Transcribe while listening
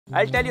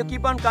I'll tell you,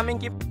 keep on coming,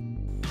 keep.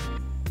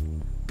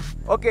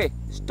 Okay,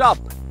 stop,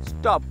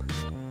 stop.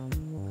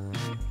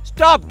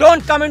 Stop,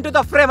 don't come into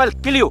the frame, I'll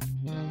kill you.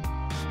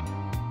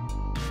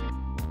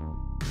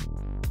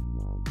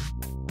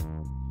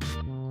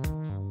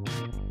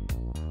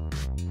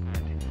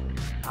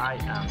 I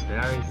am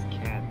very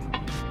scared.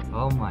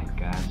 Oh my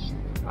gosh,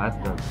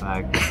 what the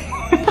fuck?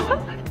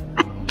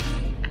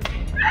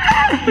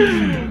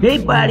 Hey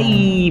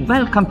buddy,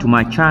 welcome to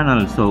my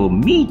channel. So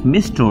meet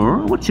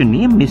Mr. What's your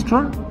name,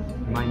 Mr.?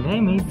 My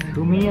name is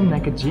Fumiya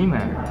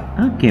Nakajima.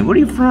 Okay, where are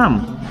you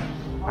from?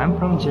 I'm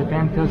from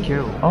Japan,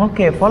 Tokyo.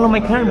 Okay, follow my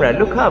camera,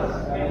 look up.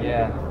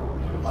 Yeah.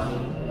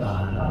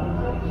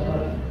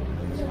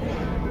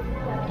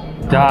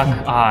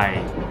 Dark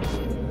eye.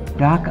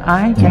 Dark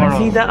eye? Can I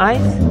see the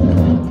eyes?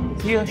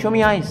 Here, show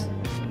me eyes.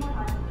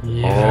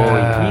 Yeah. Oh,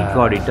 he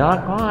got it,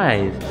 dark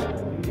eyes.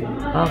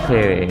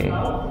 Okay.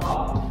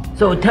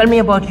 So tell me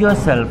about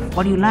yourself.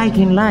 What do you like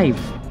in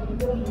life?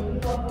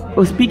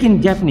 Oh, speak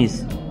in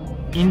Japanese.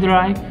 In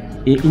life?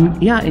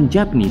 In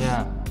Japanese.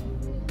 Yeah.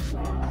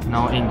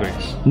 No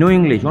English. No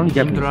English, only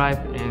Japanese. In life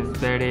is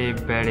very,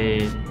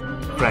 very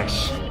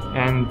fresh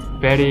and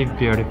very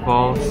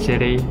beautiful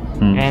city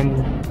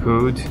and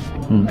food,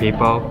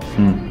 people.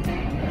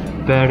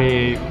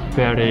 Very,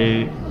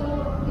 very.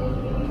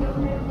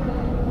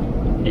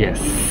 Yes.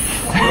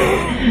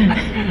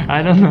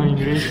 I don't know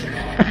English.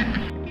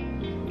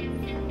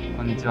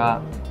 こんにち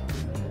は。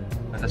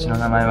私の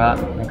名前は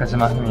中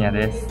島文也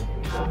です。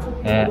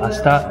明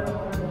日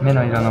目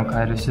の色の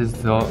変える手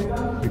術を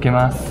受け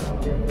ます。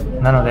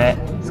なので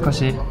少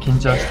し緊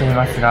張してい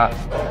ますが、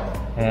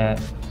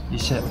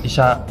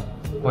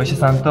お医者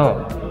さん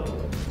と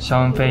ショ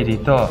ーン・ペイリ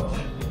ーと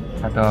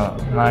あと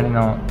周り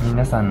の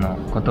皆さんの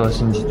ことを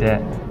信じて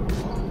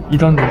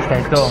挑んでいきた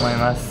いと思い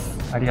ます。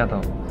ありがと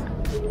う。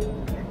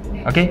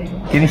Okay?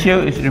 Can you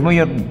remove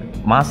your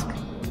mask?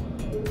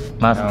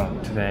 Mask? No,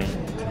 today.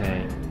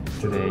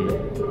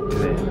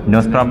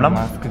 No problem?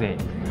 Mask day.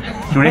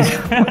 Today's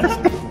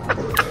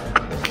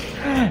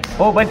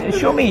Oh, but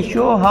show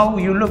how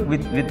you look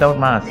without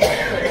mask.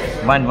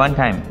 One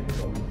time.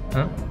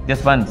 Huh?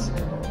 Just once.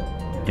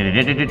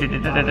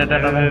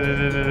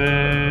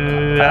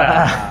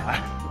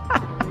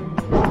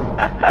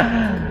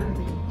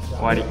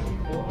 Wari.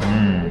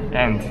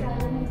 And.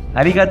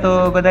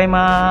 Arigatou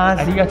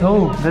gozaimasu.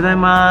 Arigatou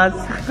gozaimasu.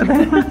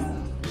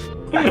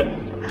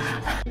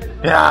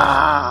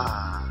 Yeah.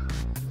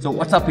 So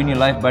what's up in your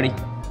life, buddy?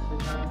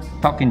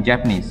 Talk in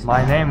Japanese.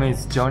 My name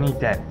is Johnny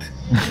Depp.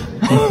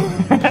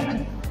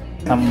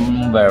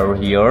 Somewhere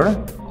here.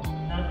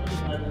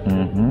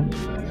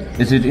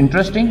 Is it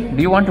interesting?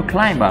 Do you want to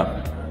climb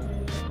up?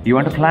 Do you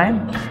want to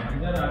climb?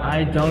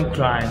 I don't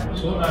climb.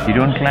 You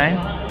don't climb?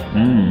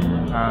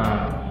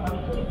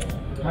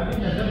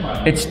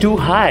 It's too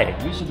high.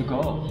 We should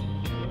go.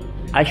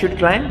 I should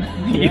climb?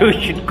 You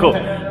should go.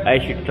 I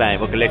should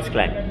climb. Okay, let's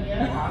climb.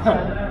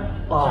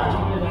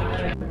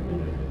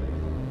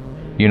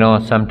 You know,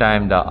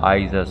 sometimes the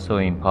eyes are so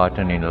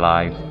important in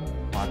life.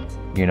 What?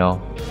 You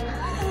know,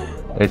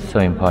 it's so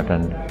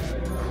important.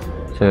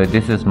 So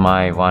this is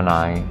my one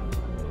eye.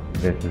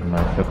 This is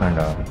my second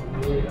eye.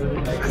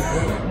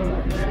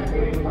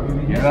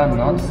 You are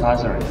not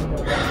surgery.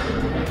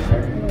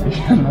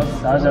 You are not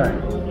surgery.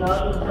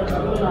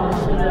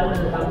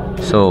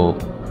 So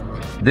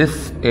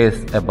this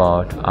is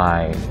about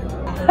eye.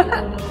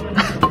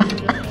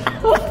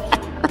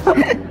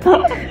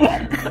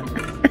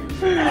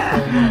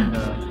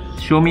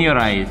 Show me your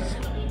eyes.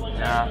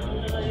 Yeah.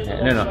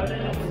 No.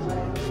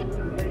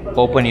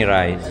 Open your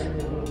eyes.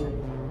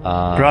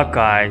 Black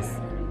eyes.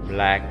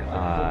 Black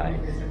eyes.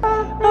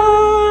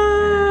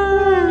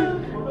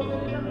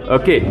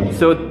 Okay,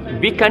 so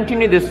we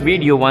continue this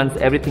video once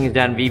everything is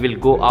done. We will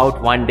go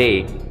out one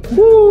day.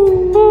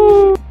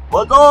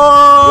 What's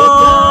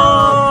up?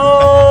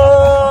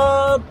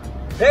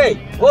 Hey,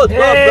 what's up,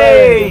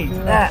 baby?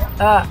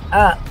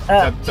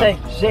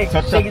 Shake it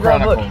up, shake it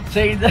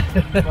up.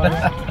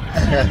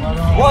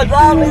 What's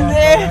up,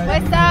 Lizzie?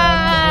 What's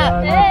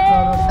up?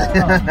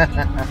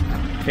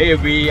 Hey,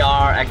 we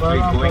are actually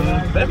going.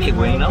 Where we are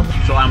going now?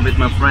 So I'm with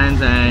my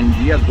friends and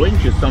we are going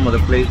to some other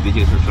place which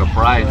is a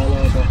surprise.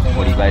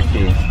 What do you guys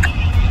say?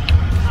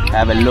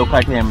 Have a look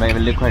at him. Have a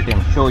look at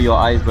him. Show your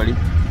eyes, buddy.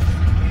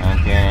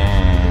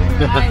 Okay.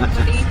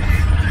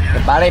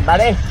 Buddy,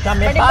 come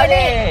here,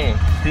 buddy.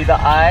 See the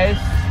eyes?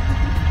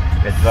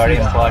 It's very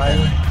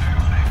important.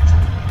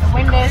 The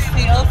window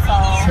feels so.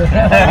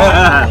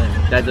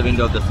 That's the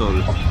window of the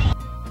soul.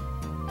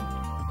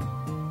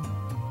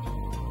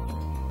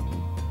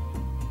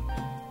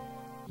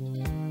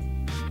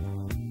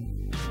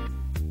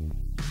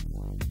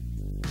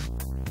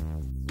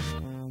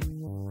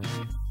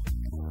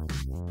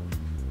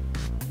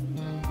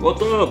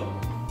 What's up?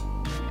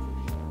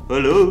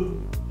 Hello?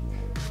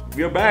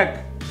 We are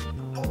back.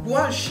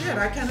 Well, shit,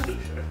 I kind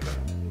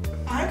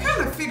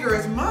of figure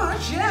as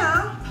much,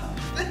 yeah.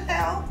 What the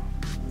hell?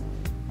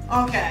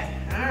 Okay,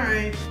 all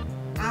right.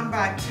 I'm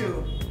back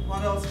too.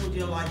 What else would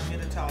you like me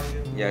to tell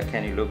you? Yeah,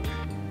 can you look?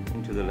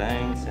 into the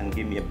lens and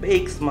give me a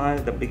big smile,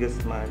 the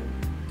biggest smile.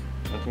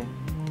 Okay.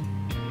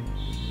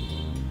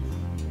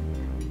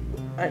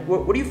 And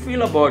what do you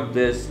feel about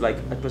this? Like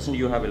at present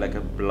you have like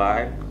a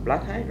black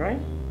eye, right?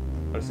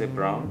 Or say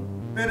brown?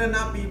 Better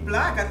not be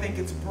black. I think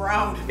it's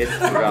brown. It's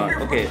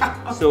brown. Okay.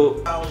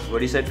 So what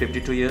do you said?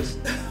 52 years?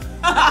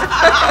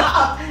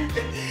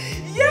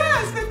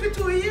 Yes,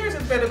 52 years.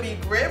 It better be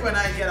great when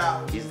I get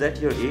out. Is that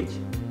your age?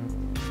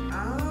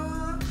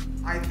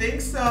 I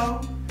think so.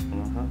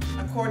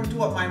 According to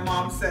what my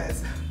mom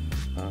says.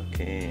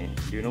 Okay.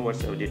 Do you know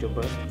what's our date of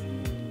birth?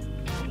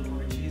 Oh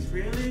Lord, jeez,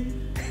 really?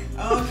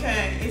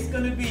 Okay, it's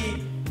gonna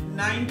be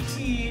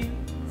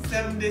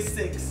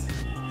 1976.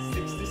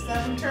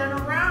 67, turn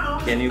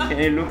around. Can you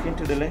look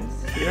into the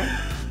lens here?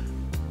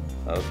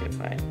 Okay,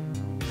 fine.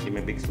 Give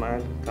me a big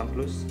smile. Come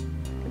close.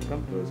 Can you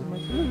come closer, my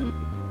friend?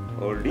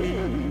 Hold it.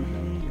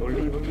 Hold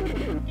it. Hold it.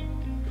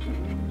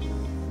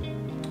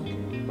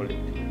 Hold it.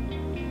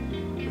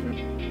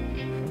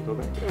 Go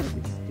back.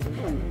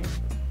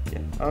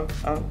 Yeah. Out.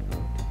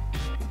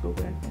 Go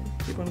back.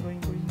 Keep on going.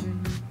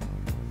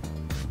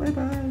 Bye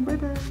bye. Bye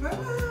bye. Bye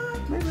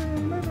bye.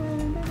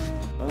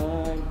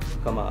 Bye.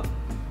 Come on.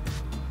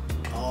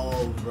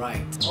 All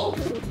right. Oh,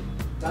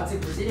 that's a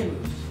Brazilian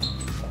move.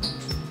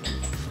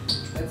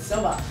 That's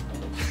samba.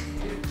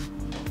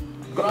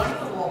 Go.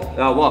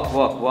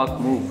 Walk,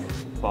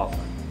 move, walk.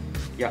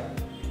 Yeah.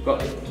 Go.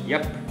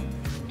 Yep.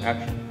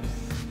 Action.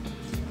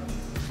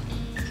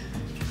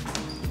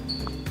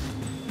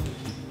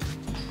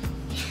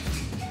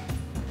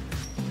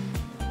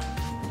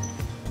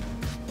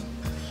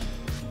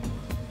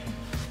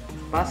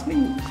 Pass me.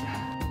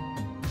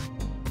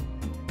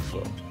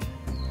 Go.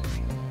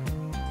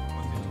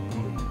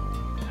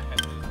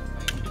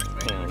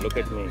 Look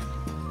at me.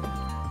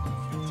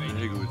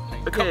 Very good.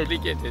 Okay.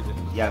 Complicated.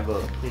 Yeah,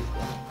 go. Please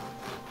go.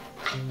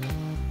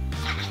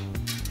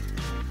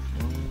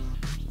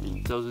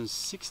 In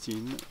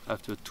 2016,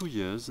 after 2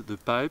 years, the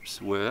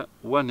pipes were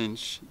 1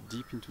 inch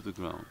deep into the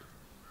ground.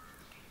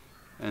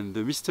 And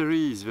the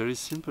mystery is very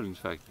simple, in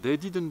fact. They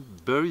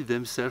didn't bury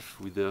themselves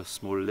with their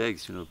small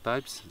legs. You know,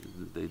 pipes,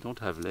 they don't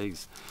have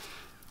legs.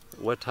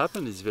 What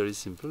happened is very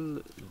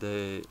simple.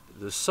 The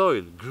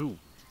soil grew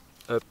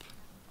up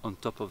on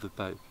top of the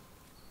pipe.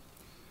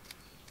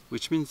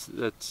 Which means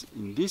that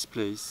in this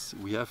place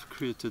we have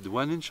created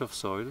 1 inch of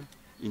soil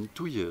in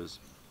 2 years.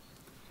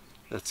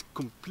 That's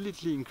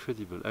completely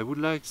incredible. I would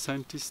like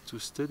scientists to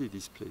study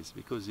this place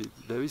because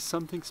there is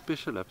something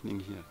special happening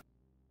here.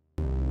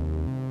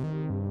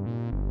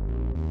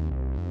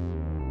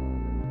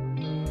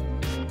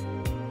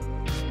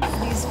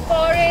 These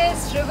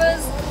forests,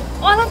 rivers,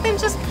 all of them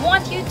just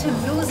want you to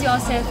lose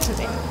yourself to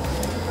them.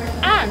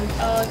 And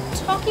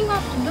talking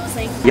of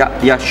losing...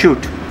 Yeah,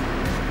 shoot.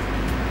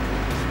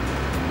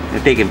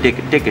 Take him.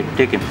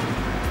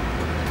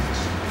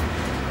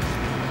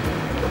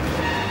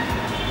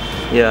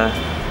 Yeah.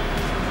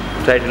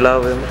 Try to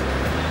love him.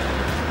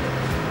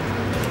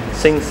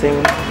 Sing.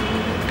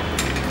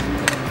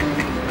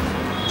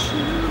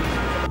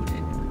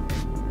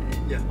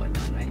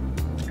 Whatnot, right?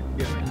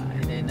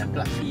 And then a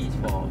black piece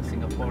for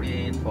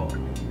Singaporean, for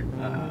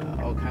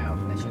all kind of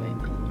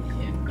nationality.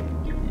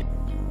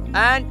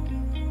 And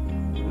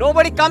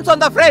nobody comes on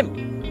the frame.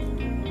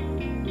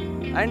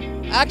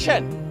 And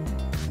action.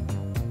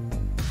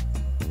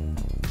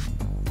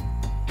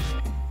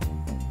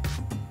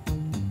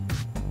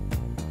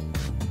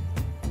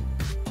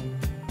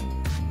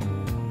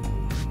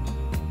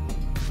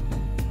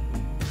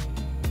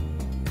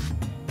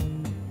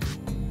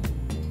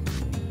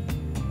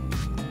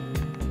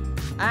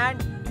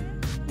 And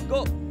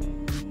go.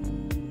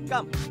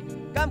 Come.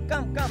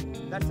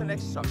 That's the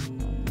next shot.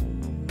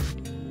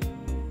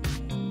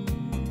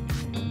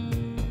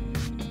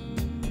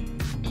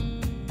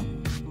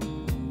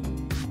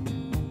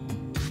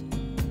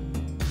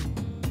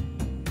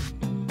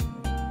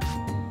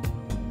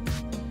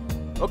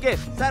 Okay,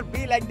 sir,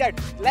 be like that.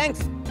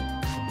 Length.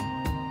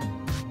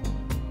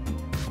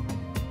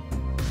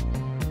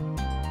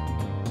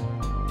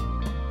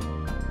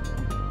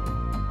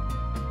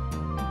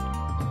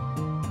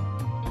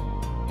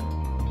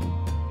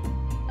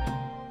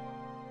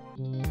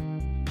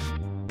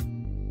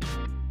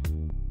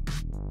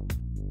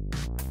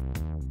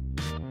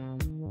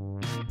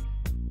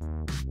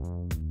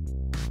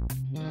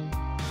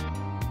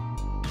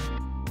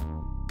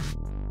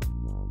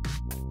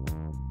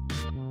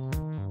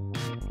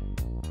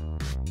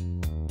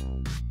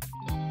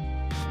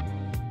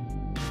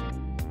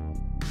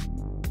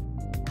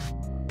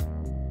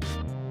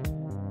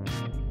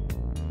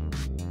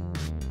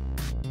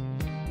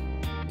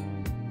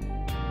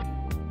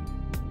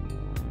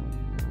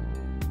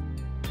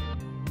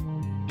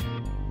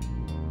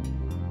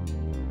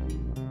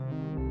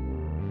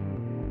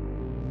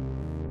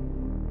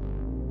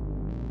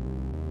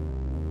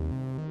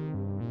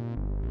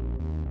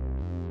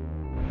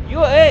 You,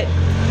 hey!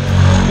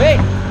 Wait!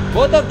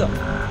 Both of them!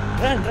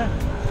 Run!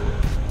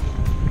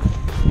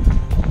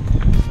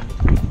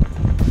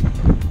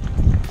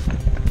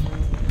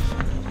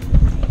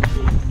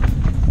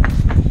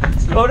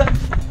 Slow down!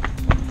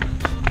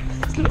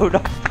 slow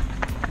down.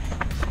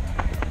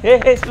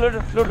 Hey, slow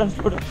down, slow down,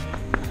 slow down.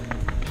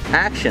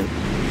 Action.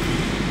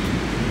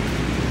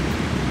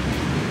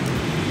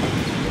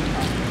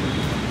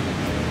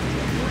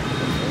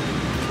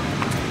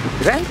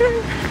 Run.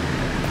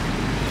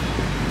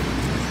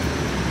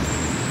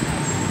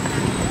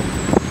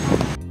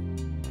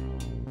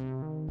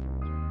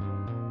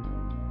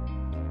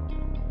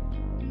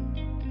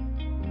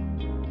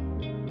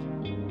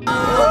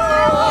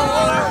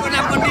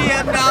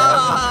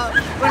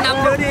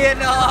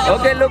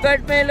 Okay, look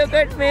at me, look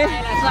at me.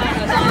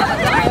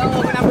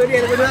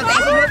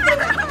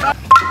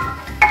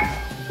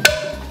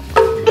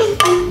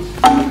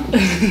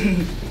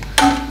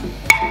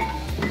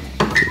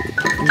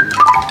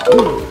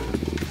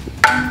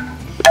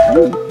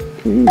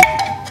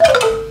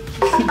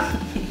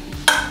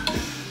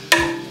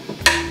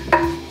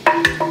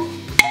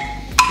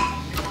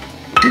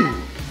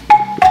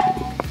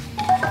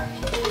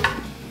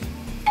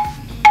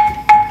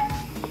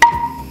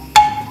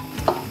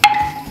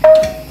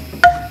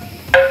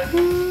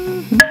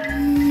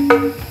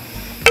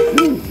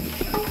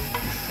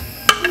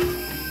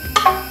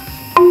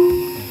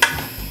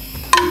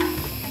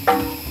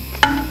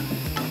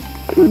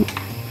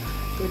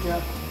 Good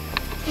job.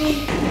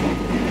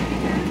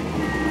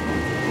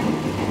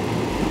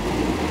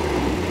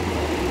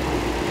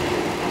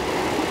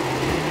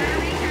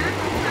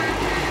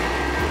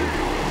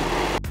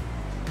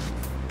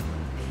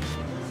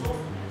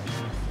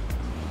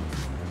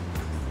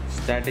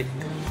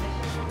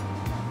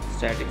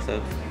 Static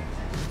surf.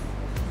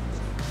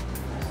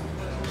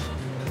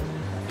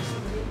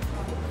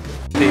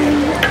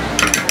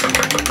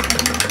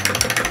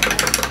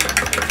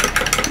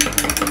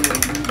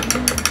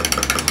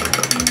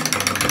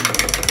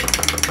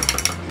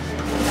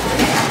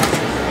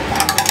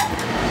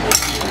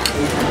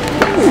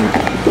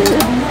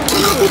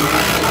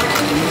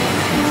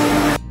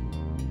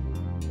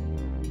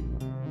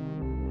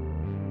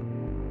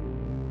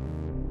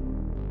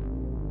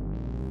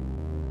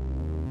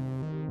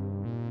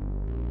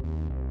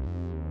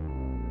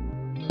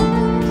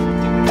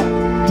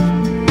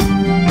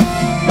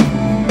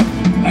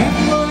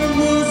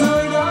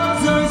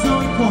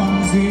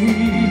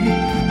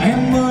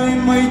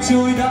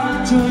 Trôi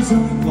đã trôi rồi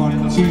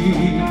còn chi,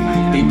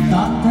 tình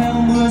tan theo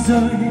mưa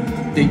rơi,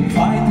 tình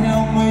phai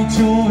theo mây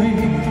trôi,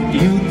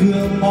 yêu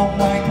thương mong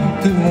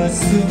manh tựa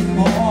sương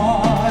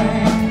khói.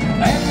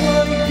 Em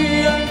ơi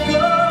khi anh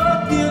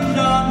cất tiếng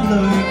đàn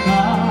lời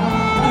ca,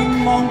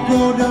 anh mong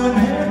cô đơn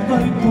hết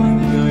vây quanh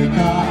lời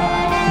ta,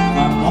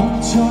 và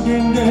mong cho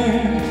đêm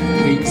đêm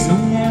tình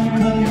sống em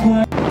thân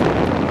quen.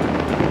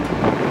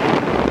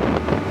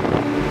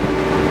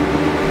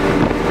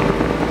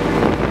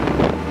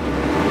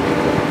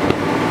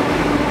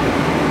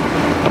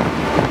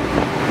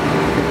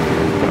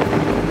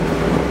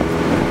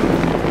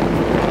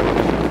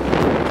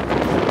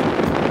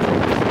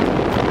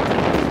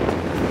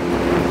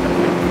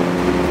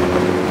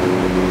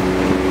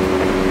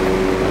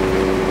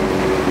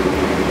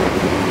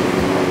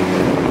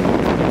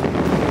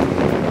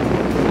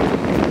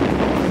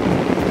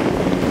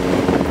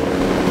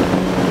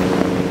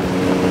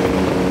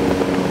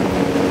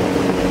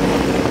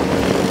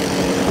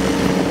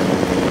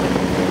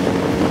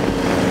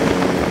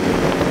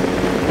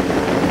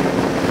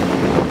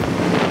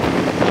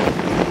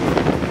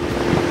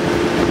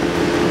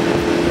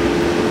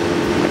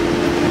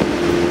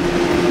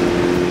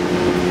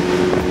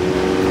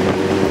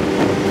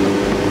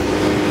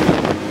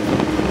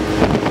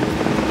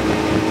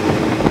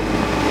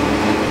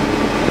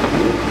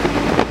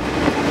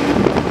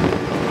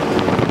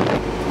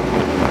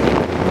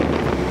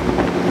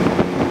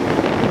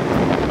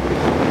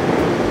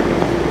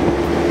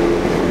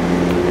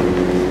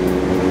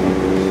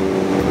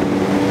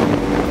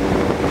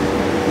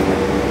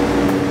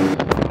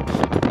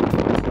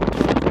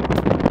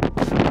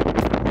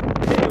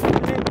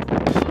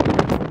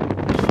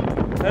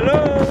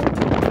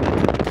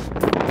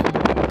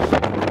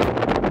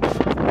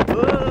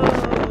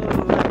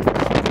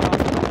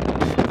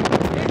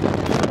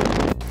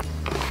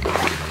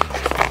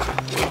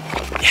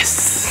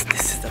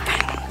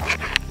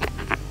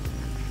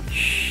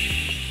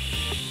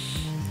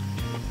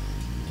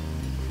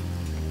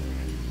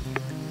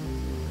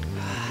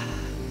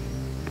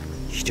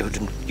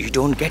 You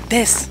don't get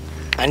this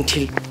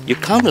until you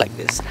come like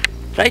this,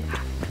 right?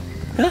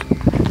 Yeah.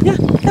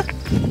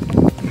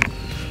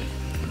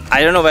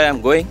 I don't know where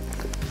I'm going.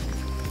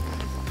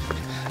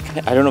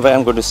 I don't know where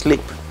I'm going to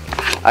sleep.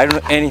 I don't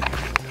know any.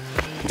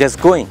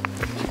 Just going.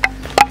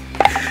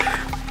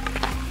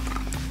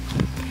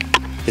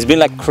 It's been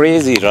like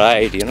crazy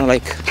ride, you know,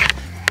 like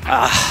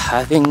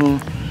I think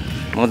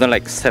more than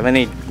like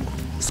 7-8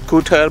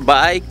 scooter,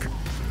 bike,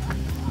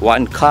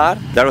 1 car.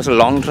 That was a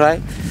long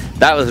drive.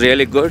 That was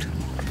really good.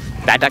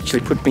 That actually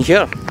put me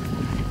here,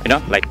 you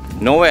know, like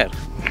nowhere.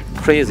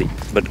 Crazy,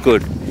 but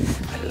good.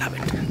 I love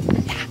it.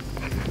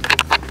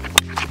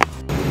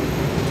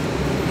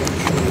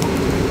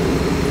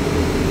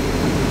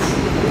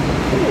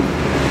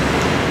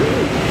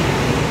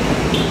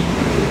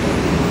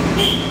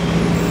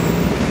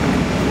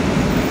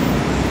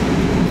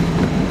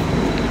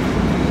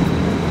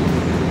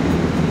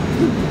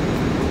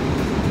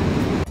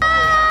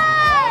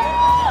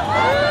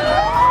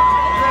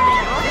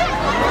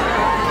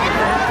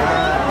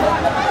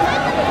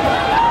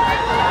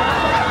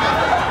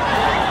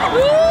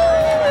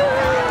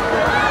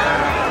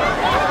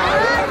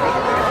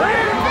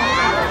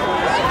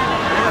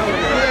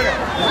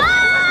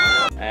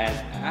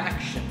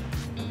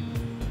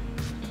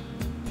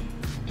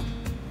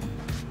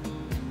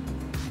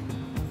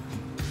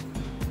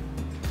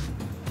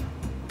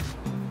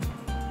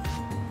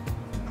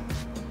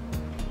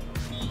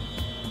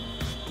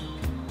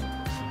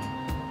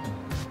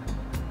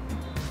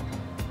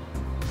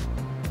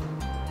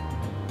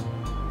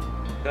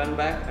 turn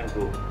back and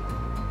go.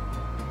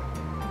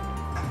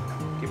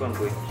 Keep on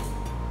going.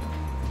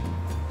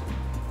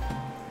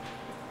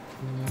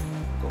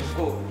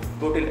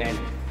 Go till end.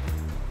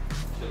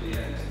 Till the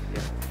end.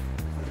 Yeah.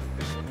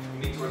 You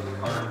mean towards the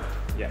car?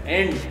 Yeah,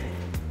 end.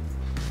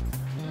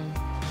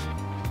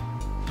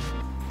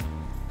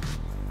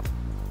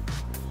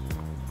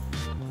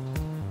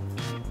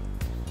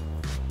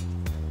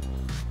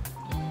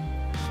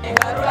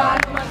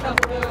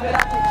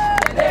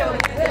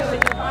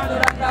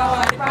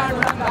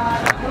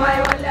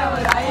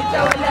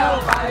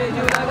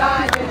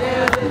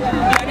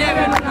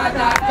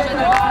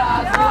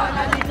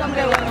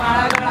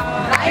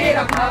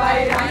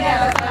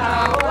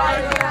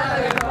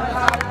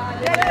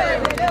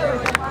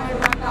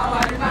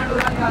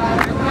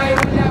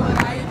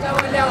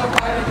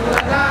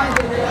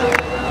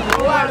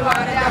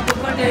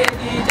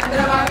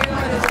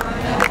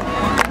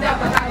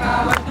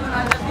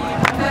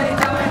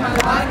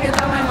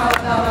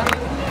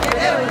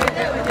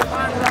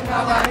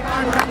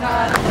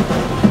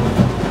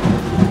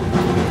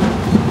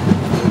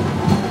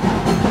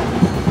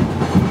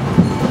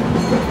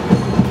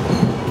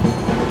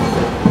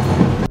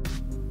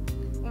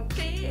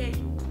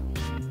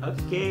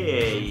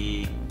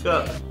 Okay,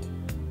 go.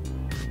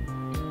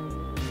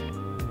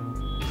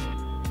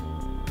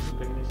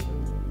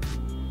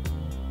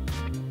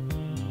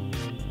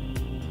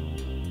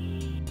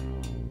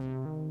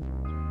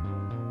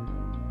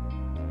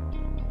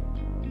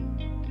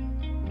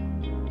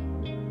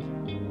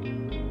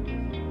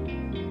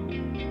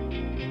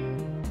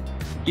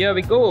 Here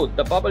we go,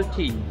 the bubble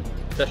tea,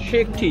 the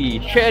shake tea,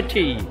 share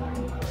tea.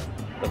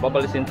 The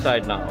bubble is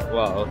inside now.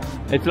 Wow,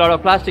 it's a lot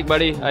of plastic,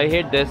 buddy. I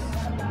hate this.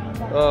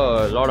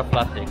 Oh, a lot of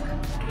plastic.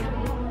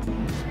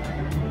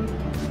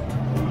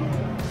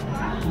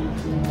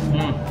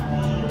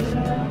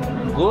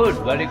 Good,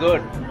 very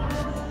good.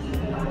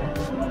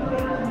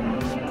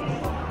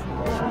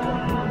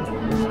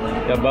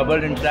 The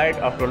bubble inside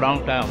after a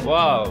long time.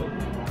 Wow,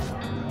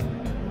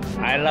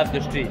 I love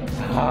this tea.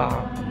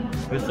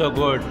 It's so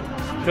good,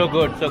 so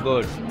good, so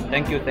good.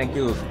 Thank you, thank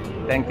you,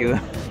 thank you.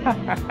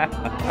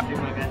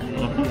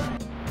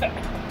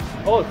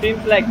 Oh,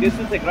 seems like this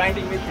is a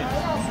grinding machine.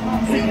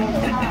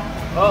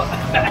 Oh.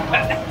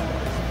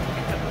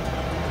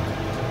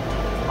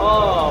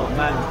 Oh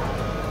man,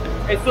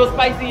 it's so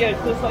spicy here,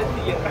 it's so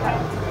spicy here.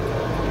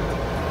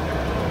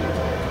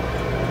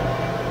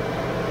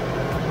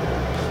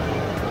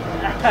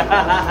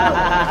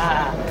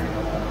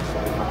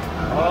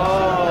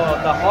 Oh,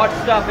 the hot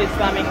stuff is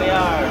coming here.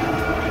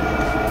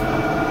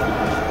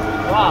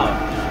 Wow.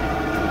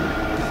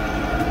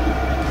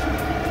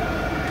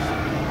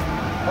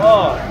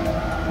 Oh,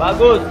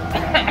 bagus.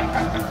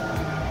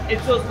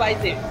 It's so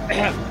spicy.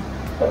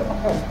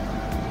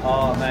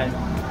 Oh man.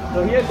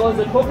 So here goes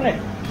the coconut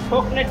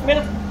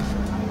milk.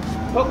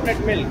 Coconut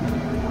milk.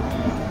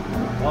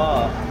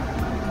 Wow.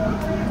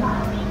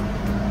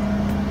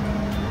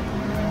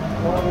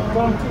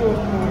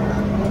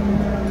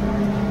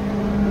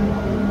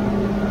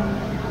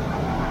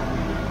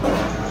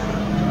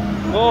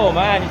 Oh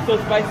man, it's so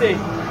spicy.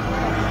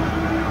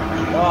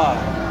 Wow.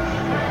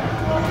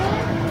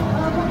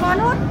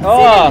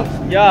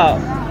 Oh, yeah.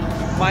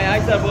 My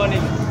eyes are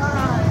burning.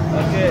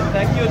 Okay,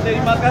 thank you.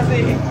 Terima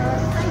kasih.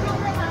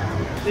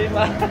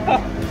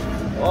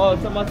 Oh,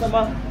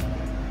 sama-sama.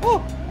 Oh,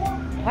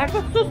 that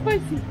was so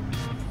spicy.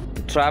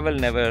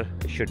 Travel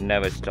should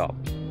never stop.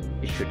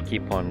 It should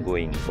keep on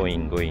going,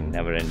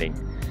 never ending.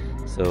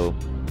 So,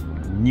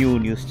 new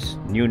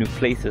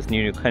places,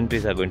 new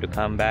countries are going to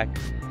come back.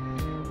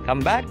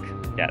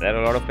 Yeah, there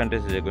are a lot of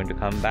countries that are going to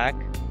come back,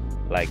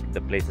 like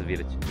the places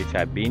which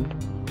I've been.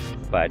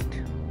 But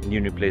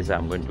new places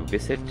I'm going to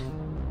visit.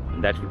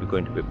 That will be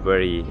going to be a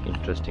very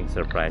interesting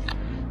surprise.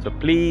 So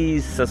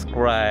please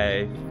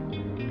subscribe,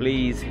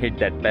 please hit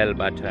that bell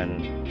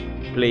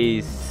button,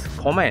 please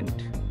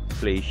comment,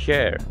 please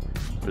share,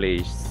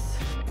 please,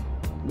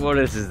 what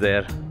else is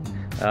there?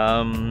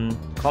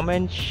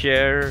 Comment,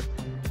 share,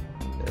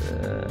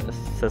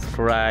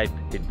 subscribe,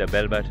 hit the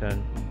bell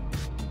button,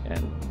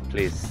 and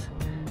please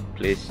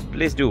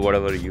do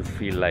whatever you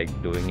feel like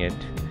doing it.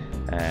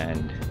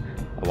 And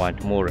I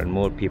want more and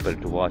more people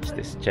to watch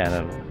this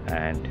channel,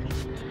 and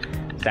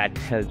that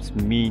helps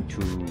me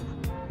to,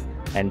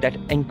 and that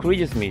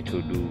encourages me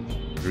to do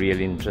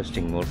really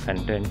interesting more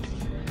content.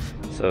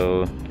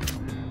 So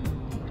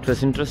it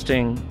was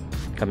interesting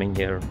coming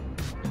here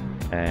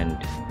and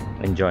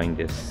enjoying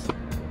this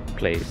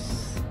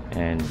place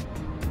and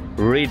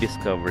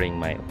rediscovering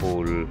my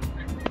whole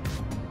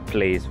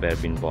place where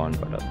I've been born,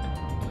 brought up.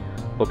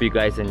 Hope you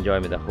guys enjoy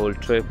the whole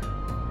trip,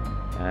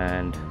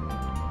 and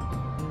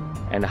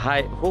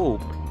I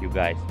hope you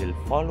guys will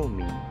follow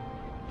me.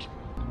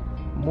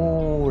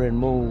 More and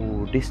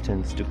more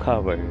distance to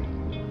cover.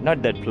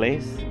 Not that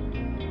place,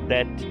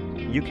 that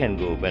you can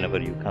go whenever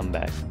you come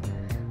back.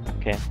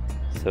 Okay,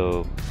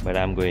 so but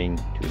I'm going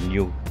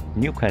to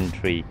new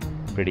country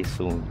pretty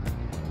soon,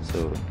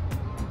 so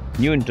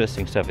new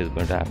interesting stuff is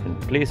going to happen.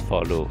 Please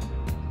follow.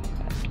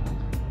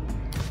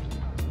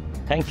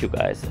 thank you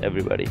guys,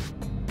 everybody,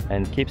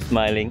 and keep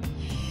smiling.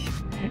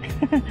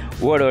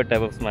 Whatever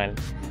type of smile,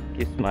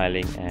 keep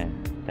smiling, and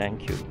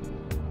thank you.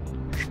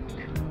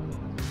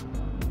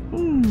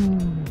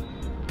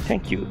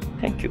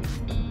 Thank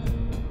you.